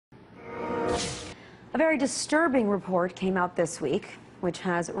A very disturbing report came out this week, which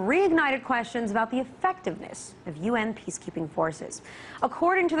has reignited questions about the effectiveness of UN peacekeeping forces.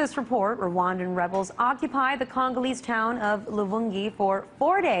 According to this report, Rwandan rebels occupied the Congolese town of Luvungi for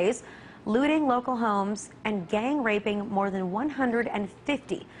 4 days, looting local homes and gang raping more than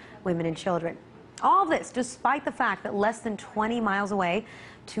 150 women and children. All this despite the fact that less than 20 miles away,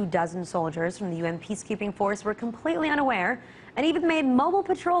 24 soldiers from the UN peacekeeping force were completely unaware and even made mobile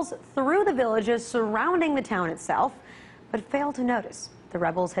patrols through the villages surrounding the town itself, but failed to notice the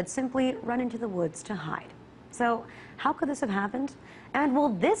rebels had simply run into the woods to hide. So how could this have happened? And will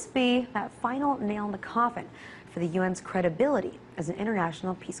this be that final nail in the coffin for the UN's credibility as an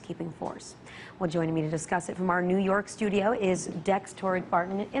international peacekeeping force? Well, joining me to discuss it from our New York studio is Dex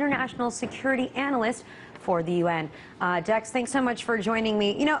Torrid-Barton, an international security analyst for the UN. Dex, thanks so much for joining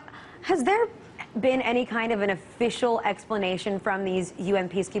me. You know, has there been any kind of an official explanation from these UN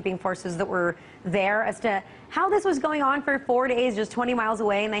peacekeeping forces that were there as to how this was going on for 4 days, just 20 miles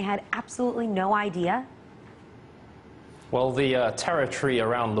away, and they had absolutely no idea? Well, the territory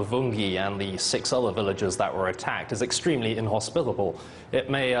around Luvungi and the 6 other villages that were attacked is extremely inhospitable. It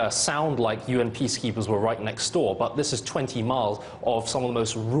may sound like UN peacekeepers were right next door, but this is 20 miles of some of the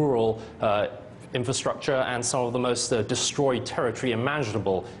most rural infrastructure and some of the most destroyed territory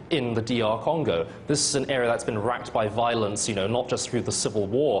imaginable in the DR Congo. This is an area that's been racked by violence, you know, not just through the civil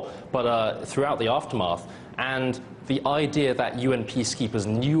war, but throughout the aftermath. And the idea that UN peacekeepers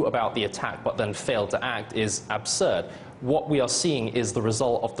knew about the attack but then failed to act is absurd. What we are seeing is the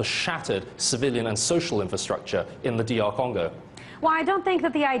result of the shattered civilian and social infrastructure in the DR Congo. Well, I don't think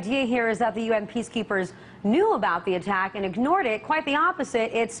that the idea here is that the UN peacekeepers knew about the attack and ignored it. Quite the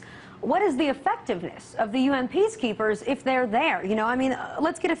opposite. It's what is the effectiveness of the UN peacekeepers if they're there? You know, I mean,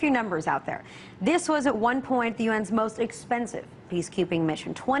 let's get a few numbers out there. This was at one point the UN's most expensive peacekeeping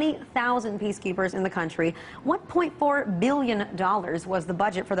mission. 20,000 peacekeepers in the country. $1.4 billion was the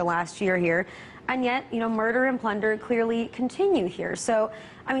budget for the last year here. And yet, you know, murder and plunder clearly continue here. So,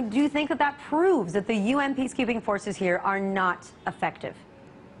 I mean, do you think that that proves that the UN peacekeeping forces here are not effective?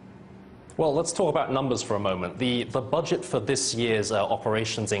 Well, let's talk about numbers for a moment. The budget for this year's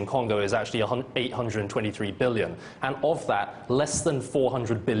operations in Congo is actually 823 billion, and of that, less than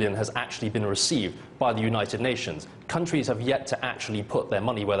 400 billion has actually been received by the United Nations. Countries have yet to actually put their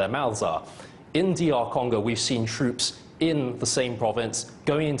money where their mouths are. In DR Congo, we've seen troops in the same province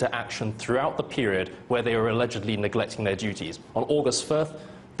going into action throughout the period where they were allegedly neglecting their duties. On August 1st,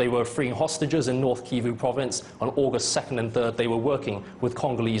 they were freeing hostages in North Kivu province. On August 2nd and 3rd, they were working with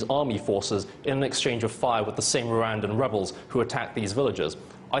Congolese army forces in an exchange of fire with the same Rwandan rebels who attacked these villages.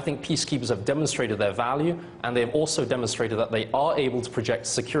 I think peacekeepers have demonstrated their value, and they have also demonstrated that they are able to project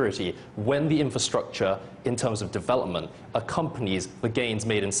security when the infrastructure, in terms of development, accompanies the gains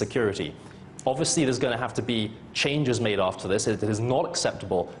made in security. Obviously, there's going to have to be changes made after this. It is not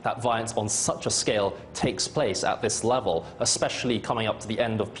acceptable that violence on such a scale takes place at this level, especially coming up to the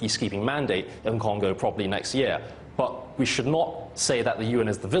end of peacekeeping mandate in Congo probably next year. But we should not say that the UN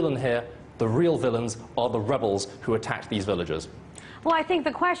is the villain here. The real villains are the rebels who attacked these villages. Well, I think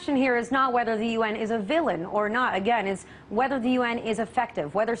the question here is not whether the UN is a villain or not. Again, is whether the UN is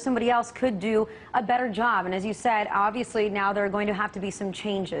effective, whether somebody else could do a better job. And as you said, obviously now there are going to have to be some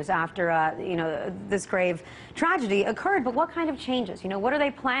changes after, you know, this grave tragedy occurred. But what kind of changes? You know, what are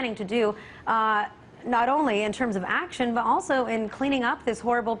they planning to do, not only in terms of action, but also in cleaning up this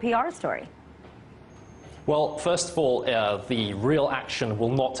horrible PR story? Well, first of all, the real action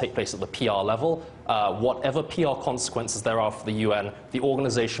will not take place at the PR level. Whatever PR consequences there are for the UN, the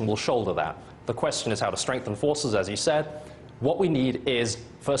organization will shoulder that. The question is how to strengthen forces, as you said. What we need is,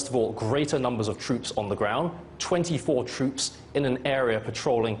 first of all, greater numbers of troops on the ground, 24 troops in an area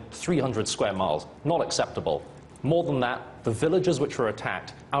patrolling 300 square miles. Not acceptable. More than that, the villages which were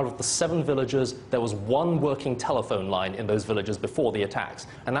attacked, out of the 7 villages, there was 1 working telephone line in those villages before the attacks.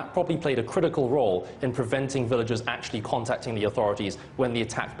 And that probably played a critical role in preventing villagers actually contacting the authorities when the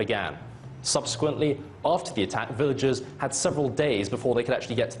attack began. Subsequently, after the attack, villagers had several days before they could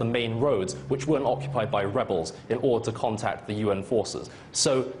actually get to the main roads, which weren't occupied by rebels, in order to contact the UN forces.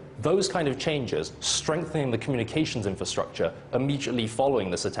 So those kind of changes, strengthening the communications infrastructure immediately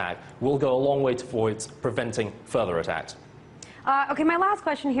following this attack, will go a long way towards preventing further attacks. Okay, my last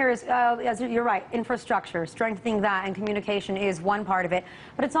question here is, you're right, infrastructure, strengthening that and communication is one part of it,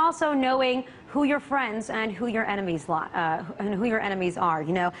 but it's also knowing who your friends and who your enemies are.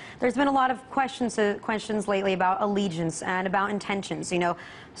 You know, there's been a lot of questions lately about allegiance and about intentions. You know,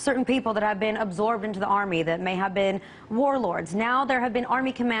 certain people that have been absorbed into the army that may have been warlords. Now there have been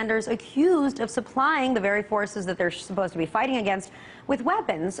army commanders accused of supplying the very forces that they're supposed to be fighting against with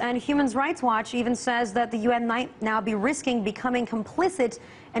weapons. And Human Rights Watch even says that the UN might now be risking becoming complicit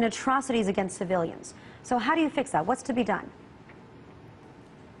in atrocities against civilians. So how do you fix that? What's to be done?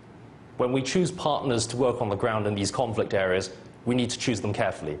 When we choose partners to work on the ground in these conflict areas, we need to choose them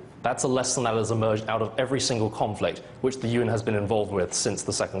carefully. That's a lesson that has emerged out of every single conflict which the UN has been involved with since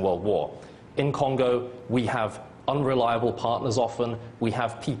the Second World War. In Congo, we have unreliable partners often. We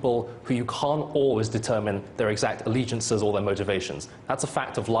have people who you can't always determine their exact allegiances or their motivations. That's a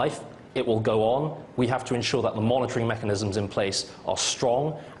fact of life. It will go on. We have to ensure that the monitoring mechanisms in place are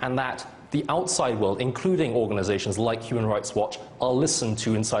strong and that the outside world, including organizations like Human Rights Watch, are listened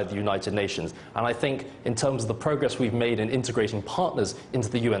to inside the United Nations. And I think in terms of the progress we've made in integrating partners into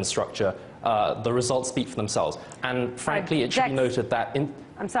the UN structure, the results speak for themselves. And frankly, it should be noted that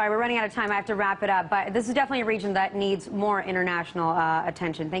I'm sorry, we're running out of time. I have to wrap it up. But this is definitely a region that needs more international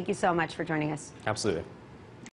attention. Thank you so much for joining us. Absolutely.